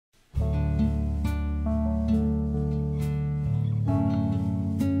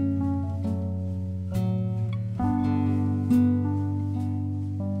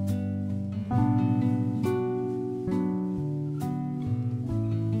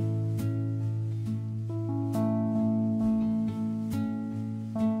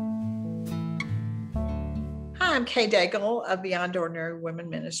Hi, I'm Kay Daigle of Beyond Ordinary Women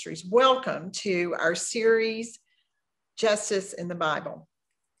Ministries. Welcome to our series, Justice in the Bible.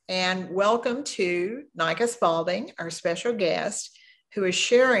 And welcome to Nika Spalding, our special guest, who is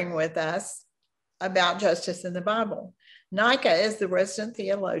sharing with us about justice in the Bible. Nika is the resident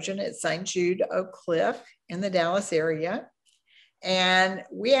theologian at St. Jude Oak Cliff in the Dallas area. And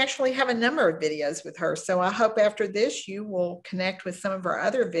we actually have a number of videos with her. So I hope after this, you will connect with some of our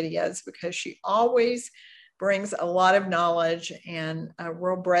other videos because she always brings a lot of knowledge and a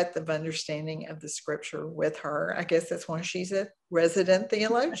real breadth of understanding of the scripture with her. I guess that's why she's a resident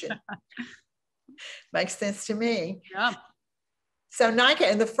theologian. Makes sense to me. Yeah. So Nika,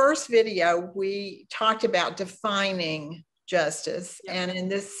 in the first video, we talked about defining justice. Yep. And in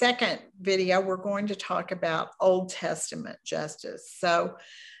this second video, we're going to talk about Old Testament justice. So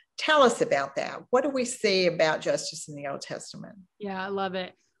tell us about that. What do we see about justice in the Old Testament? Yeah, I love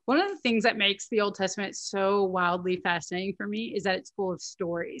it. One of the things that makes the Old Testament so wildly fascinating for me is that it's full of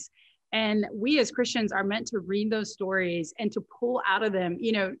stories. And we as Christians are meant to read those stories and to pull out of them.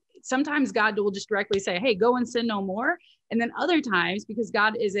 You know, sometimes God will just directly say, hey, go and sin no more. And then other times, because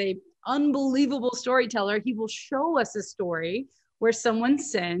God is an unbelievable storyteller, he will show us a story where someone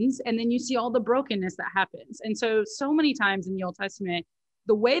sins, and then you see all the brokenness that happens. And so many times in the Old Testament,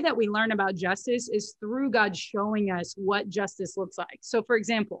 the way that we learn about justice is through God showing us what justice looks like. So for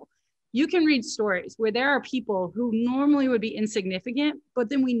example, you can read stories where there are people who normally would be insignificant, but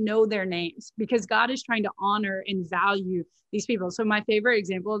then we know their names because God is trying to honor and value these people. So my favorite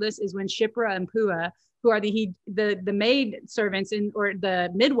example of this is when Shiphrah and Puah, who are the maid servants or the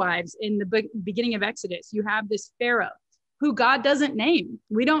midwives in the beginning of Exodus, you have this Pharaoh who God doesn't name.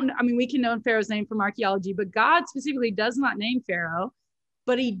 We can know Pharaoh's name from archaeology, but God specifically does not name Pharaoh.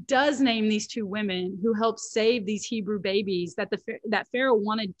 But he does name these two women who helped save these Hebrew babies that Pharaoh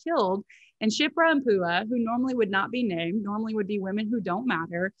wanted killed. And Shiphrah and Puah, who normally would not be named, normally would be women who don't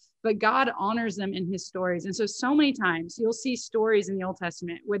matter, but God honors them in his stories. And so many times you'll see stories in the Old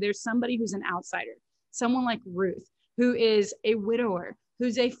Testament where there's somebody who's an outsider, someone like Ruth, who is a widower,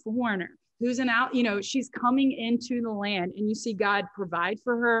 who's a foreigner, who's she's coming into the land, and you see God provide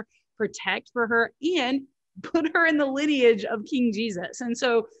for her, protect for her, and put her in the lineage of King Jesus. And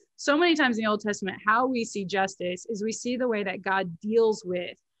so many times in the Old Testament, how we see justice is we see the way that God deals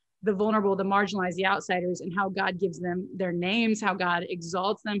with the vulnerable, the marginalized, the outsiders, and how God gives them their names, how God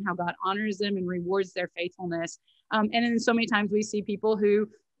exalts them, how God honors them and rewards their faithfulness. And then so many times we see people who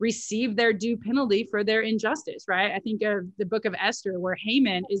receive their due penalty for their injustice, right? I think of the book of Esther, where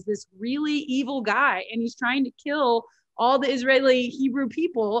Haman is this really evil guy, and he's trying to kill all the Israeli Hebrew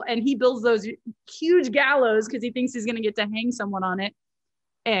people, and he builds those huge gallows because he thinks he's going to get to hang someone on it.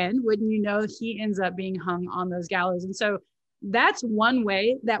 And wouldn't you know, he ends up being hung on those gallows. And so that's one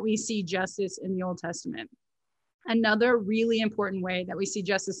way that we see justice in the Old Testament. Another really important way that we see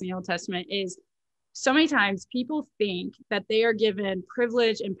justice in the Old Testament is so many times people think that they are given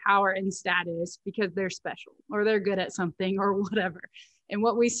privilege and power and status because they're special or they're good at something or whatever. And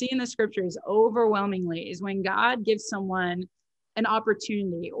what we see in the scriptures overwhelmingly is when God gives someone an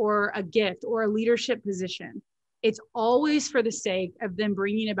opportunity or a gift or a leadership position, it's always for the sake of them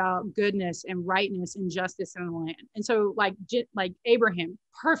bringing about goodness and rightness and justice in the land. And so like Abraham,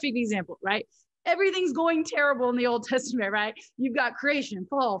 perfect example, right? Everything's going terrible in the Old Testament, right? You've got creation,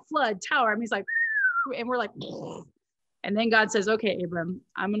 fall, flood, tower. I mean, it's like, and we're like, and then God says, okay, Abram,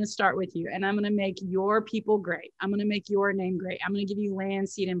 I'm going to start with you, and I'm going to make your people great. I'm going to make your name great. I'm going to give you land,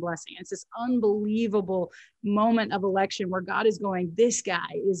 seed, and blessing. It's this unbelievable moment of election where God is going, this guy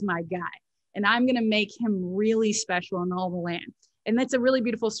is my guy, and I'm going to make him really special in all the land. And that's a really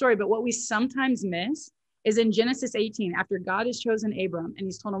beautiful story. But what we sometimes miss is in Genesis 18, after God has chosen Abram and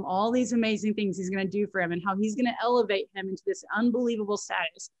he's told him all these amazing things he's going to do for him and how he's going to elevate him into this unbelievable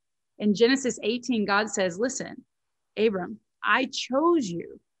status. In Genesis 18, God says, listen, Abram, I chose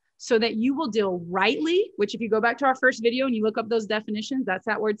you so that you will deal rightly, which if you go back to our first video and you look up those definitions, that's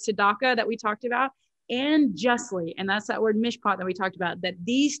that word tzedakah that we talked about, and justly, and that's that word mishpat that we talked about, that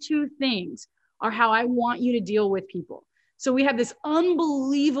these two things are how I want you to deal with people. So we have this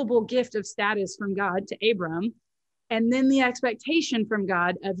unbelievable gift of status from God to Abram, and then the expectation from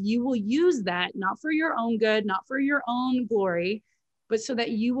God of you will use that, not for your own good, not for your own glory, but so that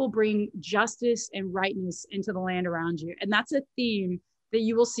you will bring justice and rightness into the land around you. And that's a theme that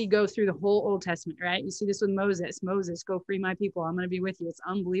you will see go through the whole Old Testament, right? You see this with Moses. Moses, go free my people. I'm going to be with you. It's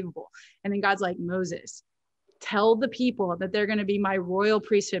unbelievable. And then God's like, Moses, tell the people that they're going to be my royal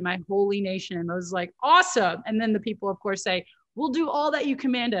priesthood, my holy nation. And Moses is like, awesome. And then the people, of course, say, we'll do all that you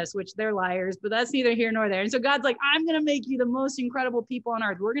command us, which they're liars, but that's neither here nor there. And so God's like, I'm going to make you the most incredible people on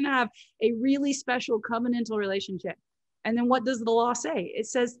earth. We're going to have a really special covenantal relationship. And then what does the law say? It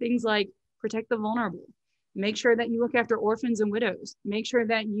says things like protect the vulnerable, make sure that you look after orphans and widows, make sure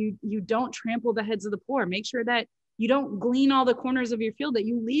that you don't trample the heads of the poor, make sure that you don't glean all the corners of your field, that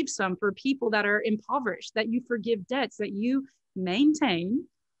you leave some for people that are impoverished, that you forgive debts, that you maintain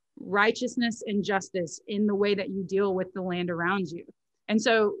righteousness and justice in the way that you deal with the land around you. And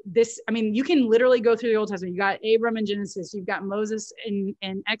so this, I mean, you can literally go through the Old Testament. You got Abram in Genesis, you've got Moses in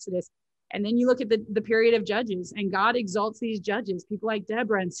Exodus, and then you look at the period of Judges, and God exalts these judges, people like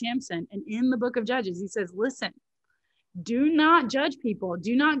Deborah and Samson. And in the book of Judges, he says, listen, do not judge people.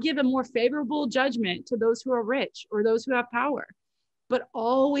 Do not give a more favorable judgment to those who are rich or those who have power, but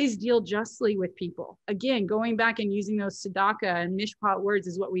always deal justly with people. Again, going back and using those tzedakah and mishpat words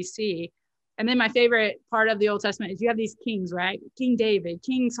is what we see. And then my favorite part of the Old Testament is you have these kings, right? King David,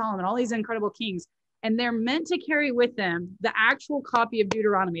 King Solomon, all these incredible kings. And they're meant to carry with them the actual copy of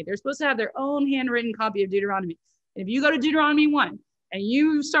Deuteronomy. They're supposed to have their own handwritten copy of Deuteronomy. And if you go to Deuteronomy 1, and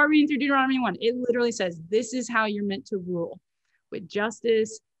you start reading through Deuteronomy 1, it literally says, this is how you're meant to rule, with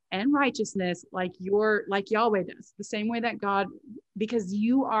justice and righteousness, like Yahweh does, the same way that God, because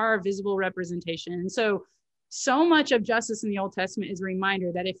you are a visible representation. And so much of justice in the Old Testament is a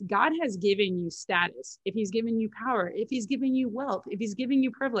reminder that if God has given you status, if he's given you power, if he's given you wealth, if he's giving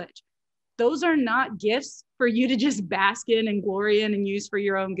you privilege, those are not gifts for you to just bask in and glory in and use for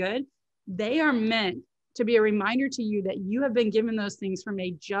your own good. They are meant to be a reminder to you that you have been given those things from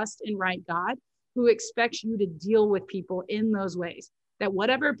a just and right God who expects you to deal with people in those ways. That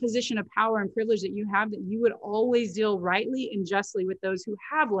whatever position of power and privilege that you have, that you would always deal rightly and justly with those who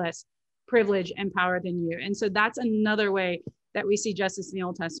have less privilege and power than you. And so that's another way that we see justice in the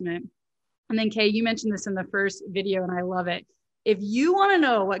Old Testament. And then Kay, you mentioned this in the first video, and I love it. If you want to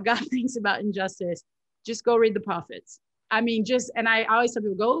know what God thinks about injustice, just go read the prophets. I mean, and I always tell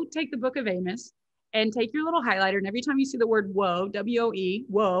people, go take the book of Amos and take your little highlighter. And every time you see the word woe, W-O-E,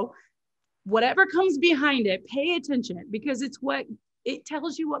 woe, whatever comes behind it, pay attention, because it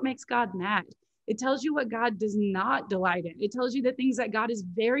tells you what makes God mad. It tells you what God does not delight in. It tells you the things that God is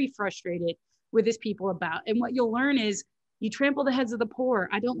very frustrated with his people about. And what you'll learn is you trample the heads of the poor.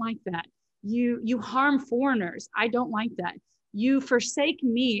 I don't like that. You harm foreigners. I don't like that. You forsake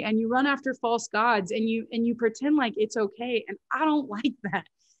me and you run after false gods and you pretend like it's okay. And I don't like that.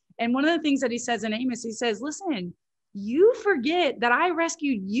 And one of the things that he says in Amos, he says, listen, you forget that I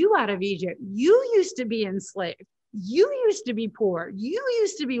rescued you out of Egypt. You used to be enslaved. You used to be poor. You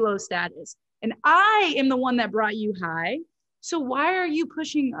used to be low status. And I am the one that brought you high. So why are you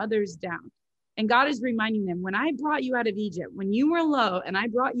pushing others down? And God is reminding them, when I brought you out of Egypt, when you were low and I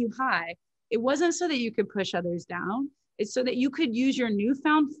brought you high, it wasn't so that you could push others down. It's so that you could use your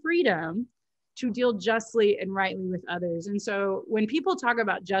newfound freedom to deal justly and rightly with others. And so when people talk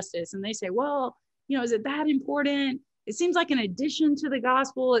about justice and they say, well, is it that important? It seems like an addition to the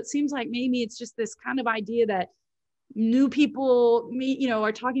gospel. It seems like maybe it's just this kind of idea that new people,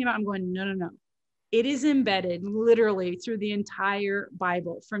 are talking about. I'm going, no. It is embedded literally through the entire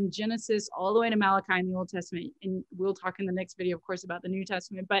Bible, from Genesis all the way to Malachi in the Old Testament. And we'll talk in the next video, of course, about the New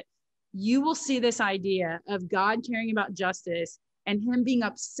Testament, but you will see this idea of God caring about justice and him being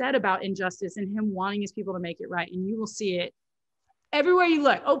upset about injustice and him wanting his people to make it right. And you will see it everywhere you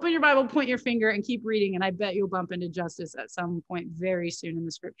look. Open your Bible, point your finger, and keep reading. And I bet you'll bump into justice at some point very soon in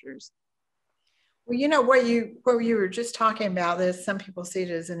the scriptures. Well, what you were just talking about, this, some people see it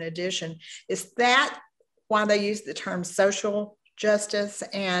as an addition. Is that why they use the term social justice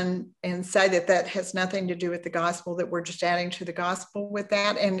and say that has nothing to do with the gospel, that we're just adding to the gospel with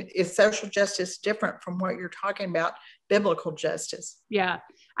that? And is social justice different from what you're talking about, biblical justice? Yeah,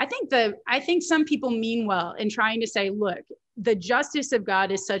 I think some people mean well in trying to say, look, the justice of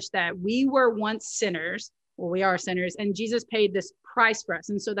God is such that we were once sinners. Well, we are sinners, and Jesus paid this price for us.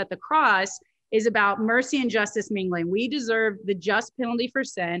 And so that the cross is about mercy and justice mingling. We deserve the just penalty for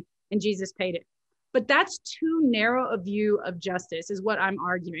sin, and Jesus paid it. But that's too narrow a view of justice, is what I'm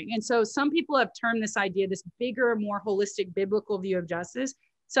arguing. And so some people have termed this idea, this bigger, more holistic biblical view of justice.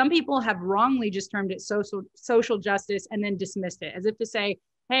 Some people have wrongly just termed it social justice and then dismissed it, as if to say,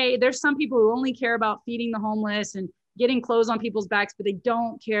 hey, there's some people who only care about feeding the homeless and getting clothes on people's backs, but they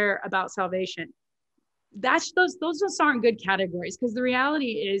don't care about salvation. Those just aren't good categories, because the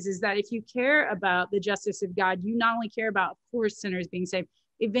reality is that if you care about the justice of God, you not only care about poor sinners being saved.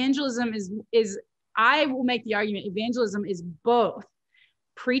 Evangelism is I will make the argument, evangelism is both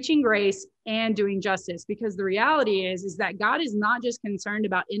preaching grace and doing justice, because the reality is that God is not just concerned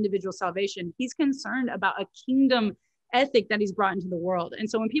about individual salvation. He's concerned about a kingdom ethic that he's brought into the world. And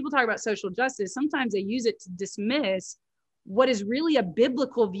so when people talk about social justice, sometimes they use it to dismiss what is really a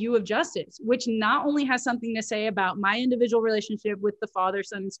biblical view of justice, which not only has something to say about my individual relationship with the Father,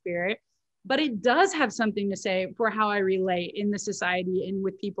 Son, and Spirit, but it does have something to say for how I relate in the society and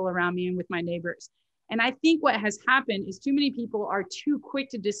with people around me and with my neighbors. And I think what has happened is too many people are too quick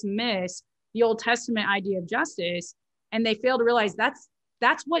to dismiss the Old Testament idea of justice, and they fail to realize that's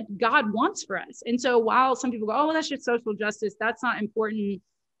what God wants for us. And so while some people go, oh, well, that's just social justice, that's not important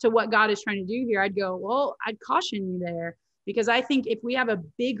to what God is trying to do here, I'd go, well, I'd caution you there, because I think if we have a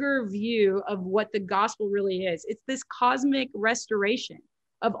bigger view of what the gospel really is, it's this cosmic restoration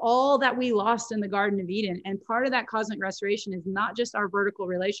of all that we lost in the Garden of Eden. And part of that cosmic restoration is not just our vertical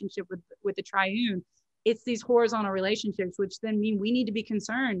relationship with the triune, it's these horizontal relationships, which then mean we need to be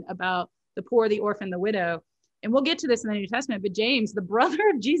concerned about the poor, the orphan, the widow. And we'll get to this in the New Testament, but James, the brother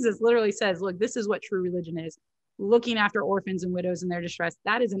of Jesus, literally says, look, this is what true religion is. Looking after orphans and widows in their distress.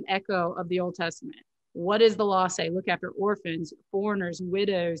 That is an echo of the Old Testament. What does the law say? Look after orphans, foreigners,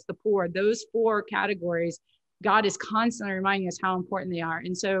 widows, the poor. Those four categories, God is constantly reminding us how important they are.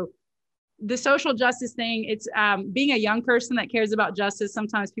 And so the social justice thing, it's being a young person that cares about justice.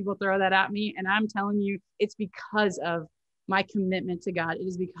 Sometimes people throw that at me, and I'm telling you, it's because of my commitment to God. It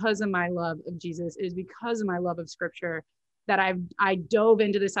is because of my love of Jesus. It is because of my love of Scripture that I dove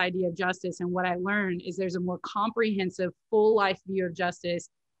into this idea of justice. And what I learned is there's a more comprehensive, full life view of justice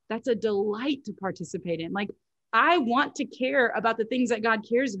that's a delight to participate in. Like, I want to care about the things that God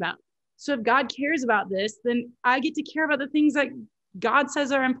cares about. So if God cares about this, then I get to care about the things that God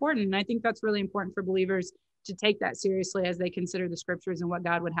says are important. And I think that's really important for believers to take that seriously as they consider the Scriptures and what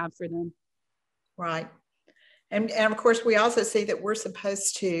God would have for them. Right. And of course, we also see that we're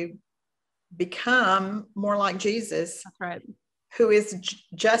supposed to become more like Jesus. That's right. Who is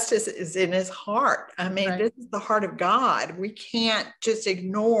justice is in his heart. I mean, right. This is the heart of God. We can't just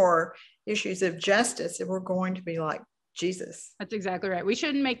ignore issues of justice if we're going to be like Jesus. That's exactly right. We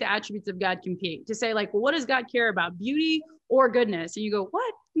shouldn't make the attributes of God compete to say, like, well, what does God care about? Beauty or goodness? And you go,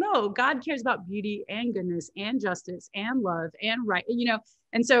 what? No, God cares about beauty and goodness and justice and love and right.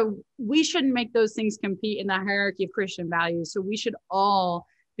 And so we shouldn't make those things compete in the hierarchy of Christian values. So we should all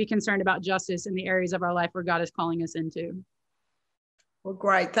be concerned about justice in the areas of our life where God is calling us into. Well,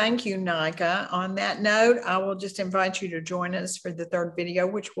 great. Thank you, Nika. On that note, I will just invite you to join us for the third video,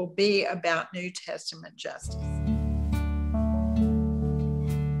 which will be about New Testament justice.